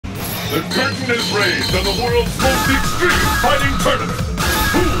The curtain is raised on the world's most extreme fighting tournament.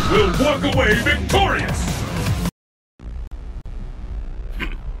 Who will walk away victorious?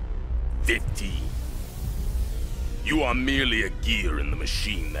 15. You are merely a gear in the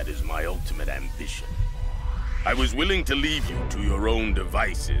machine that is my ultimate ambition. I was willing to leave you to your own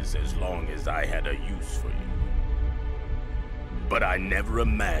devices as long as I had a use for you. But I never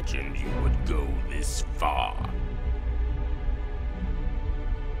imagined you would go this far.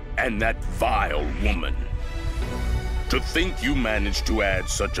 And that vile woman. To think you managed to add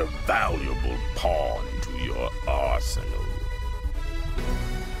such a valuable pawn to your arsenal.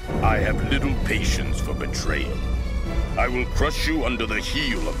 I have little patience for betrayal. I will crush you under the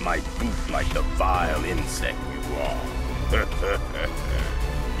heel of my boot like the vile insect you are.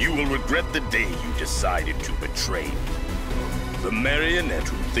 You will regret the day you decided to betray me. The marionette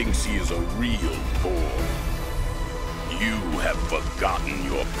who thinks he is a real boy. You have forgotten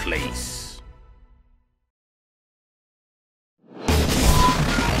your place.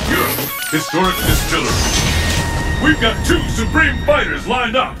 Historic Distillery. We've got 2 supreme fighters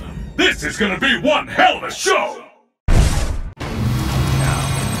lined up. This is gonna be one hell of a show! Now,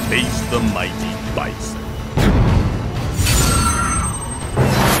 face the mighty Bison.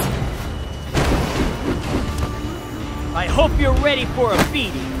 I hope you're ready for a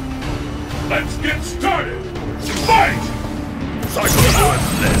beating. Let's get started! Fight! Psycho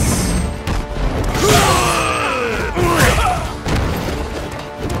Worthless!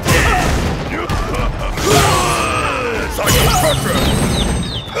 Psycho Crusher!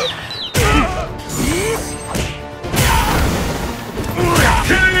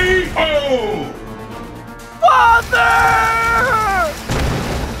 K.O. Father!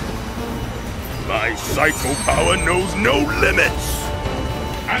 My psycho power knows no limits!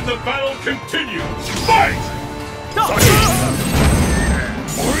 And the battle continues! Fight!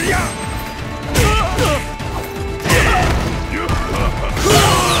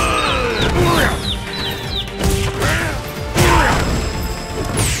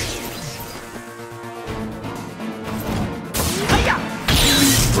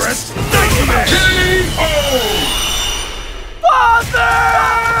 Breast Nightmare! K.O. Father!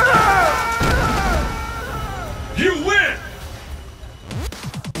 You win!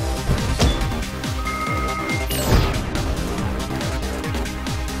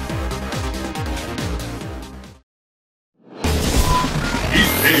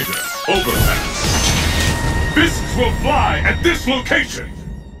 East Asia, overpass. Fists will fly at this location!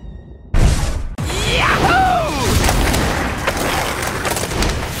 Yahoo!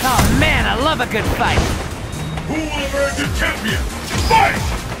 Oh man, I love a good fight. Who will emerge a champion? Fight!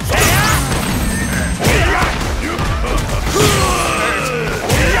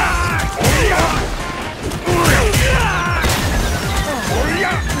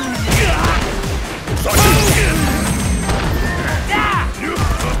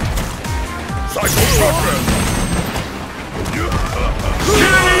 Psycho Crusher!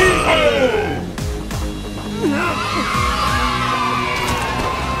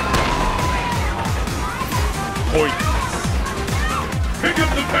 Pointless. Pick up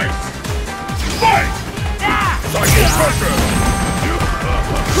the pace! Fight! Psycho Crusher!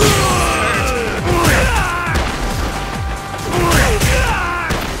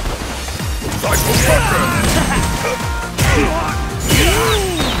 Psycho Crusher!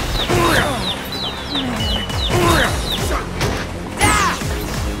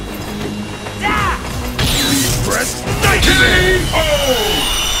 Breast Nightmare!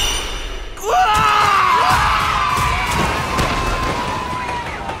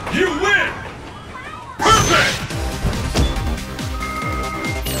 You win! Perfect!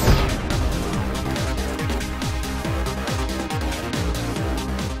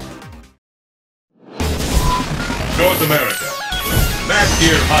 North America, Mad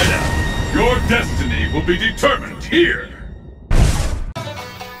Gear Hideout. Your destiny will be determined here.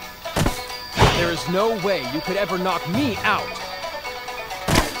 There is no way you could ever knock me out.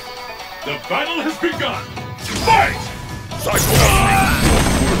 The battle has begun. Fight! Psycho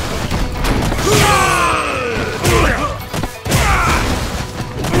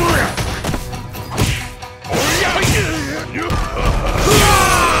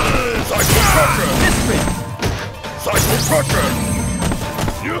Psycho Crusher! Psycho Crusher!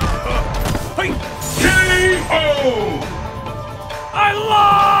 K.O. I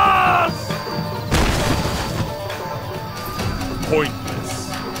lost! Pointless.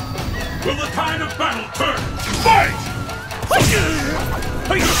 Will the tide of battle turn? Fight!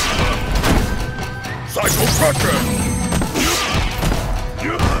 Psycho Crusher!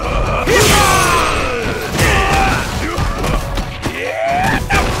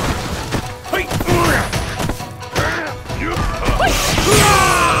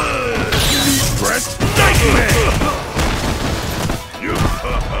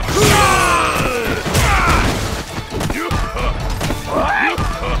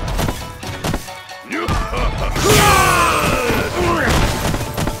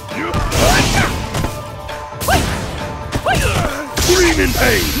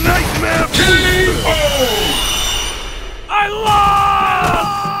 I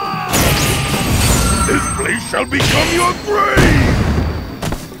lost! This place shall become your grave!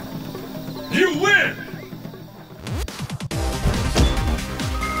 You win!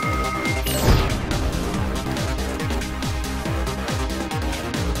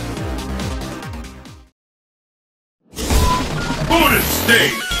 Bonus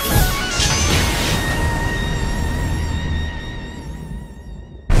stage!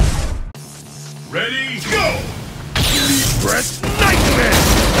 Ready, go! Press Nightmare!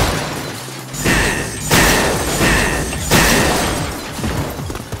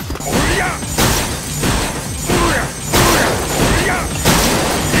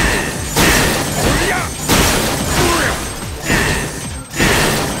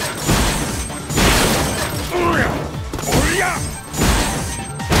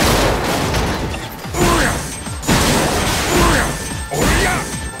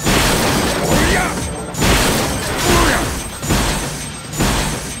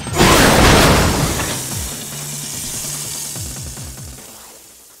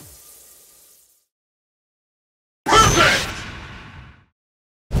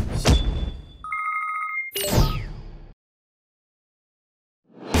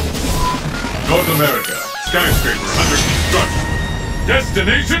 North America, skyscraper under construction.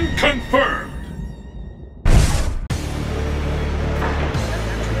 Destination confirmed.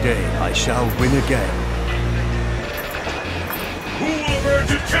 Today I shall win again. Who will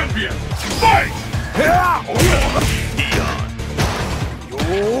emerge a champion? Fight!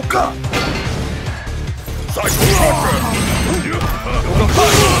 Yoga! Psycho Crusher!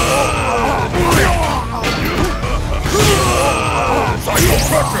 Psycho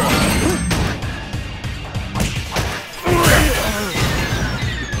Crusher!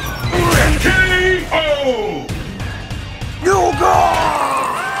 KO! Yoga!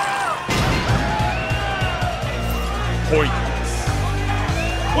 Pointless.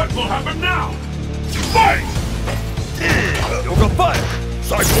 What will happen now? Fight! Yoga fire!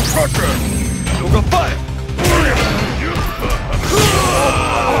 Psycho Crusher! Yoga fire!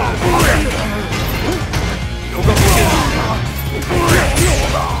 Yoga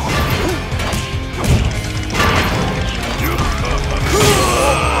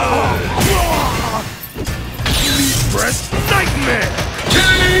Press Nightmare!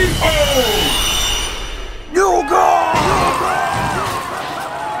 KO! Yoga!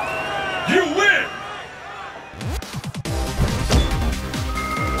 You win!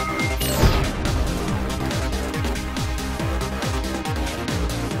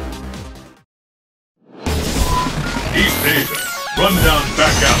 East Asia, rundown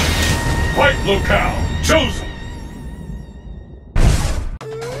back alley. Fight locale, chosen!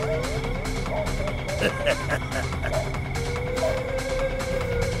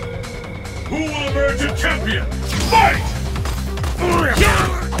 Who will emerge a champion? Fight!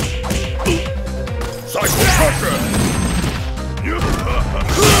 Psycho Crusher!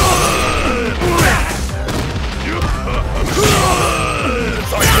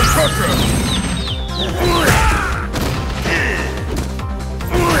 Psycho Crusher!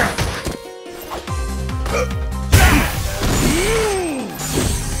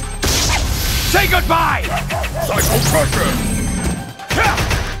 Say goodbye! Psycho Crusher!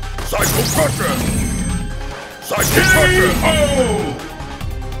 Psycho Crusher! Psycho Crusher! KO!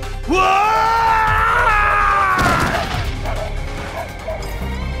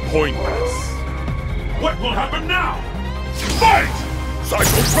 Pointless! What will happen now? Fight!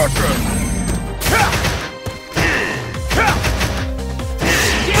 Psycho Crusher!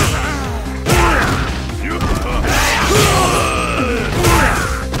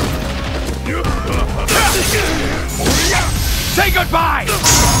 Say goodbye!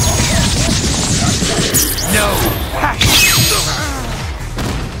 No passion!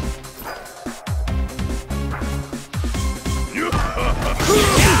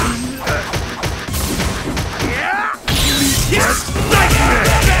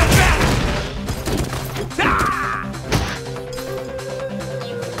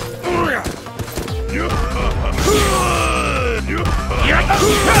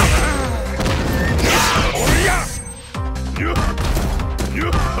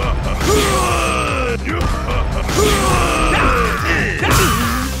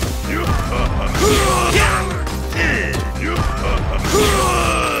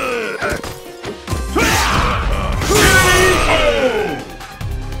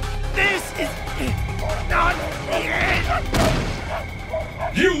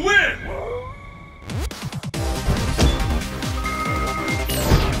 You win!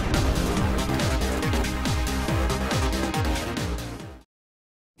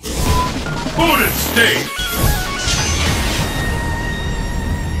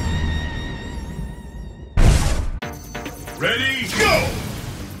 Ready, go!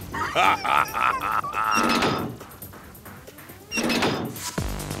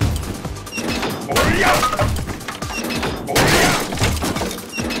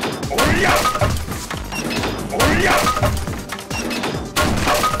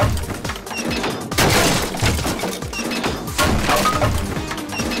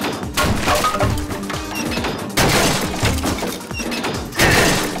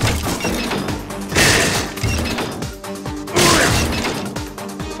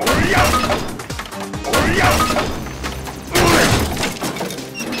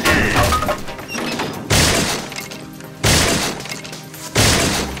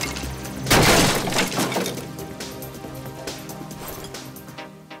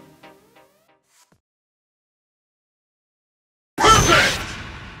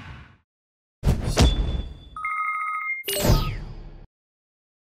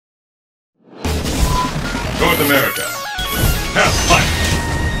 North America, have fight!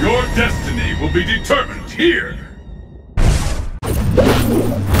 Your destiny will be determined here!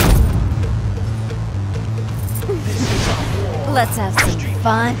 Let's have some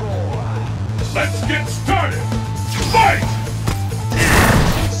fun. Let's get started! Fight!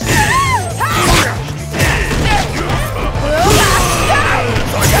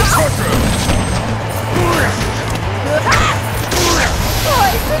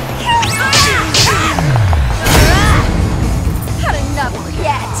 Had enough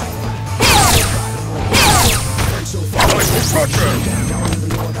yet.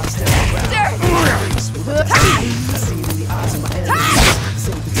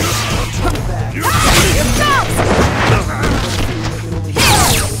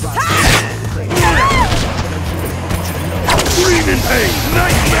 Screaming pain!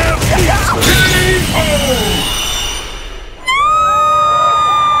 Nightmare!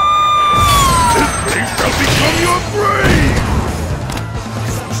 This place shall become your grave!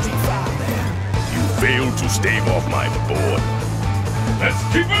 You failed to stave off my board. Let's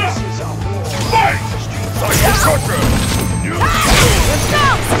keep it up! Fight! Psycho Crusher!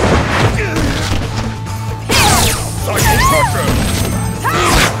 Psycho Crusher!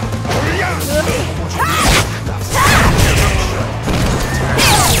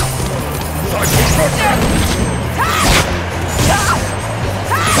 Psycho Crusher!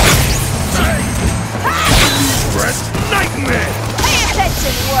 Express Nightmare! Pay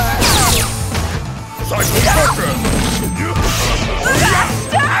attention, worm! Psycho Crusher!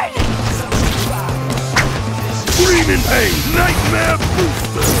 Bastard! Screaming Pain! Nightmare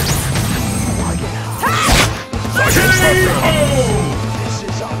Booster! Psycho Crusher!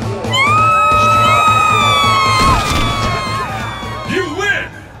 You win!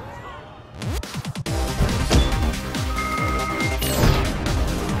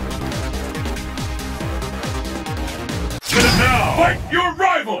 Get it now! Fight your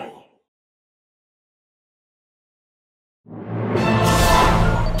rival!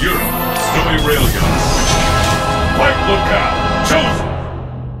 Europe, snowy railgun. Fight locale, chosen!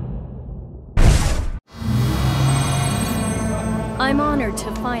 I'm honored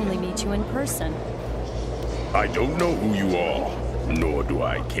to finally meet you in person. I don't know who you are, nor do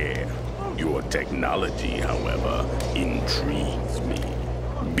I care. Your technology, however, intrigues me.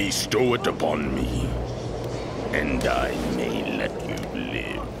 Bestow it upon me, and I may let you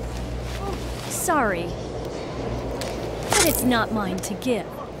live. Sorry, but it's not mine to give.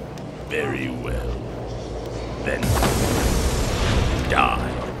 Very well. Then, die.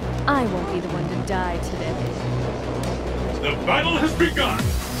 I won't be the one to die today. The battle has begun!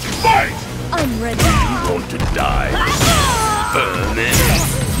 Fight! I'm ready. You want to die? Vermin!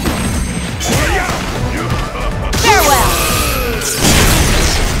 Farewell!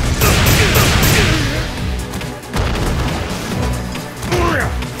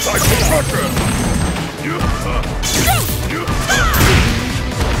 Psycho Crusher!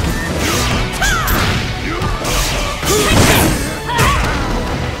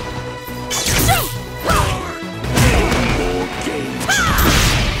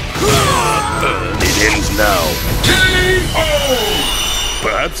 It ends now. K.O.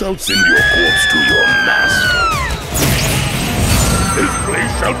 Perhaps I'll send your corpse to your master. This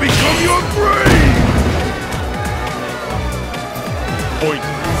place shall become your grave! Point.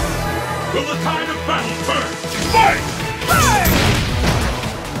 Will the tide of battle turn? Fight!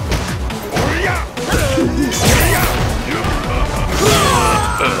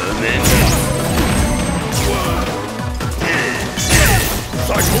 Vermin!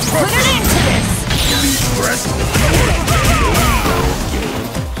 Psycho Put Crusher! an end to this! Press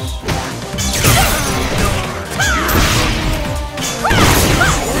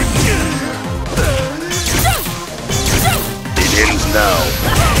now.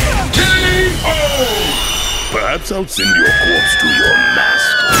 K.O. Perhaps I'll send your corpse to your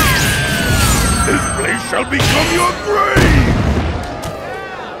master. This place shall become your grave!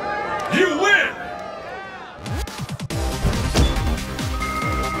 You win!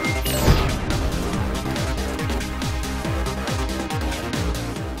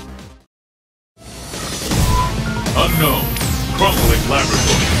 Unknown. Crumbling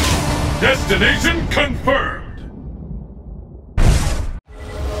laboratory. Destination confirmed!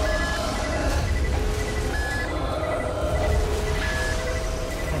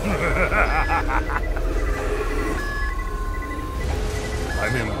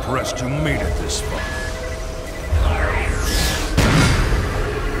 I'm impressed you made it this far.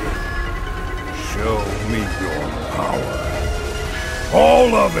 Show me your power.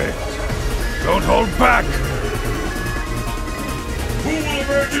 All of it! Don't hold back! Who will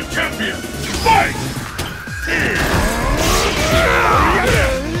emerge as champion? Fight!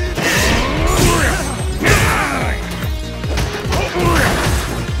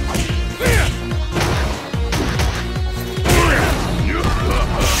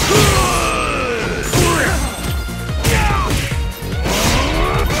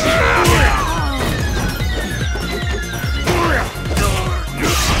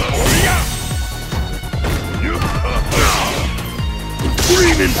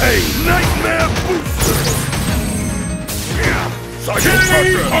 Screaming pain! Nightmare booster! Psycho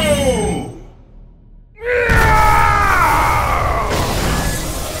Crusher! K.O.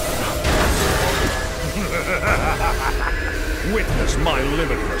 Witness my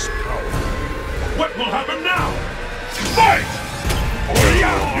limitless power. What will happen now? Fight!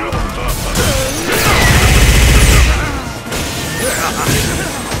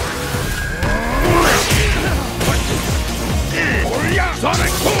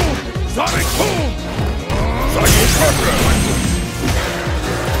 Sonic Boom! Sonic Boom! Psycho Crusher!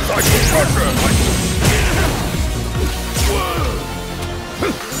 Psycho Crusher!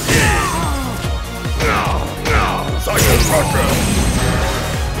 Psycho Crusher!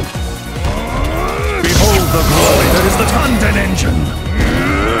 Behold the glory that is the Tanden engine!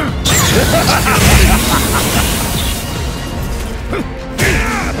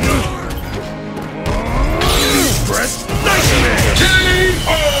 Press Nightmare!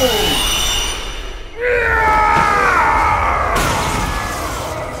 K.O.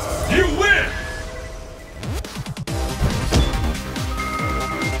 You win!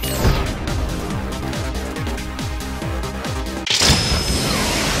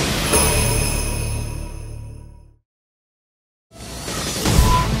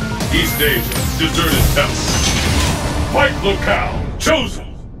 East Asia, deserted town. Fight locale, chosen!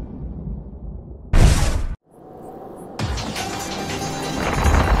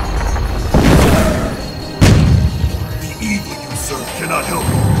 The evil you serve cannot help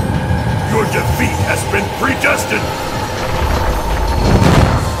you. Your defeat has been predestined!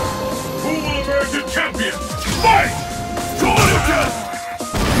 Who will emerge a champion? Fight! Shoryuken!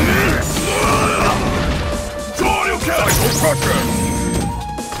 Shoryuken! Psycho Crusher!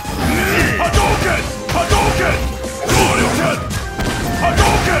 Hadouken! Hadouken! Shoryuken!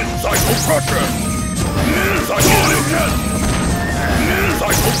 Hadouken! Psycho Crusher! Shoryuken!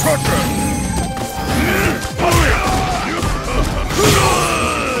 Psycho Crusher!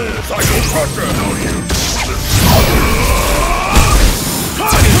 Psycho Crusher! No use!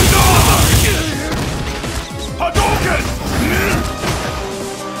 Time to die! Hadouken!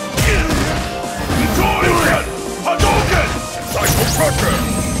 Shoryuken! Hadouken! Psycho Crusher!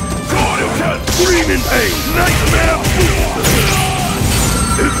 Shoryuken! Screaming pain! Nightmare booster!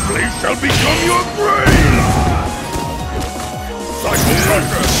 This place shall become your grave! Psycho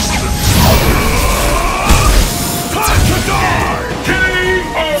Crusher! Time to die!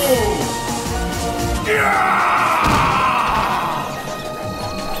 K.O.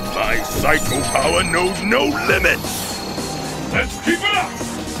 My psycho power knows no limits! Let's keep it up!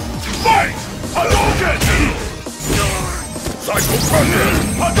 Fight! Hadouken! Psycho Crusher!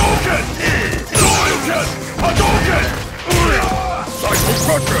 Hadouken! Shoryuken! Hadouken! Psycho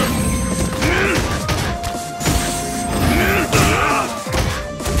Crusher!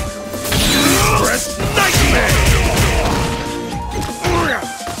 Press Nightmare!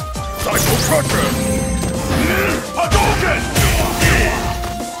 Psycho Crusher! Hadouken!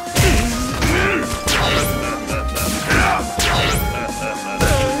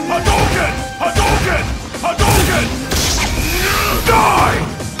 Hadouken! Hadouken! Hadouken! Die!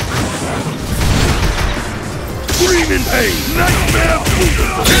 Screaming pain! Nightmare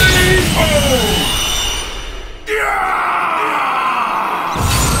booster! K.O.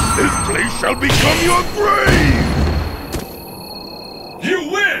 This place shall become your grave!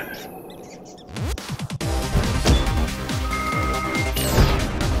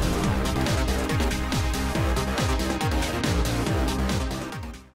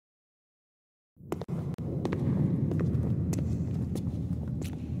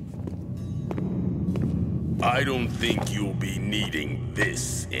 I don't think you'll be needing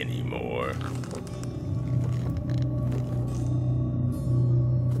this anymore.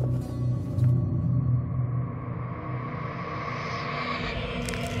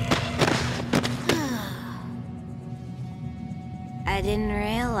 I didn't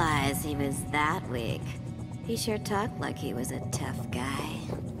realize he was that weak. He sure talked like he was a tough guy.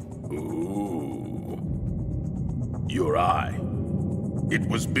 Ooh. Your eye. It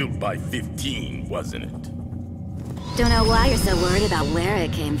was built by 15, wasn't it? Don't know why you're so worried about where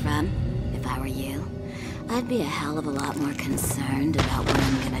it came from. If I were you, I'd be a hell of a lot more concerned about what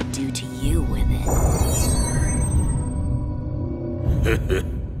I'm gonna do to you with it.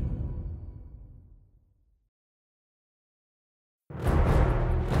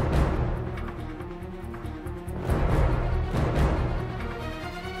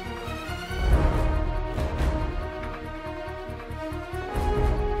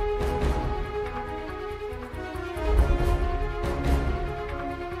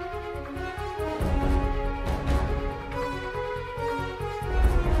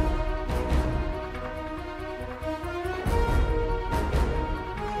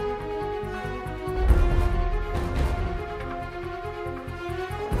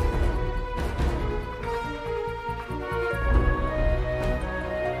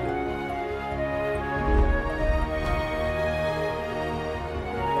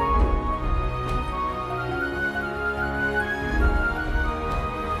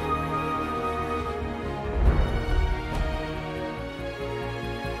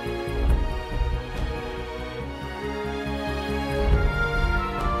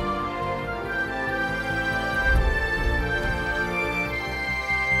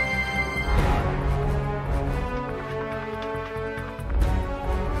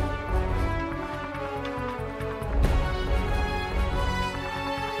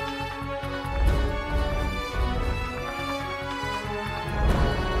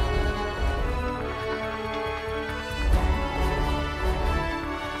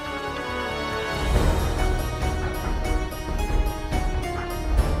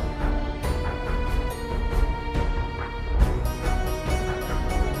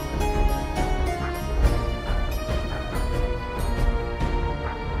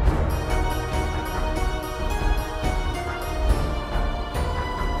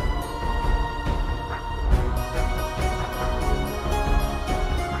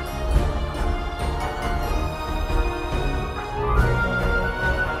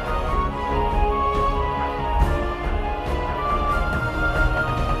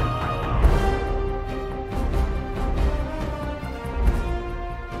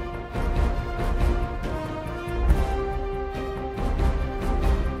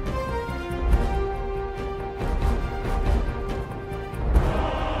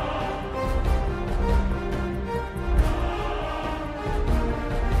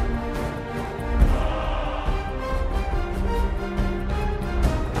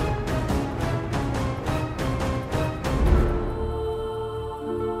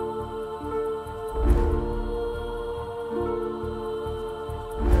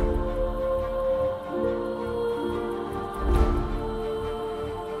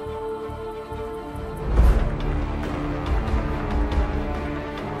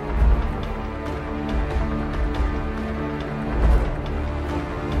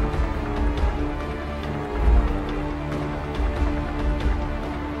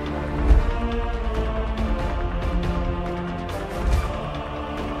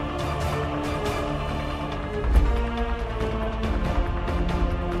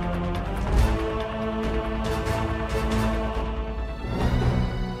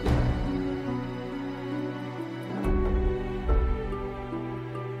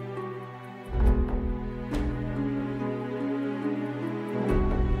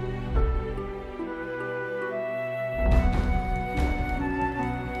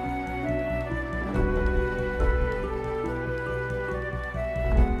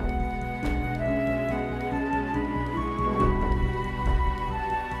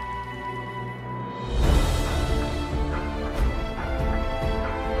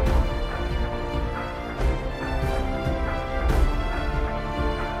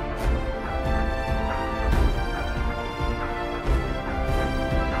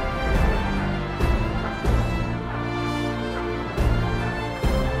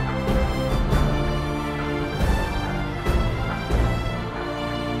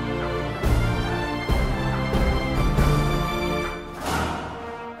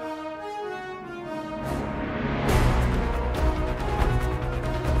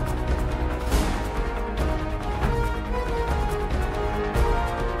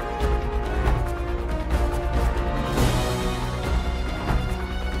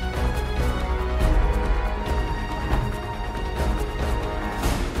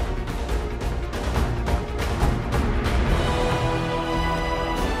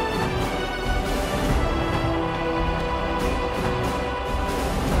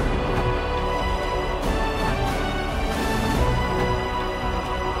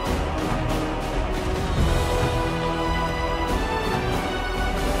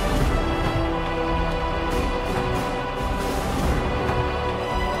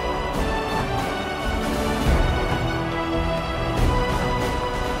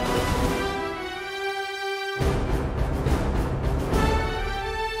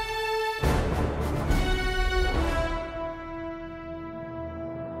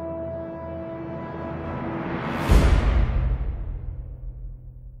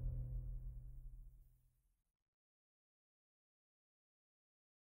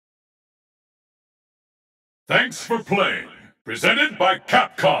 Thanks for playing. Presented by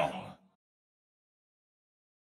Capcom.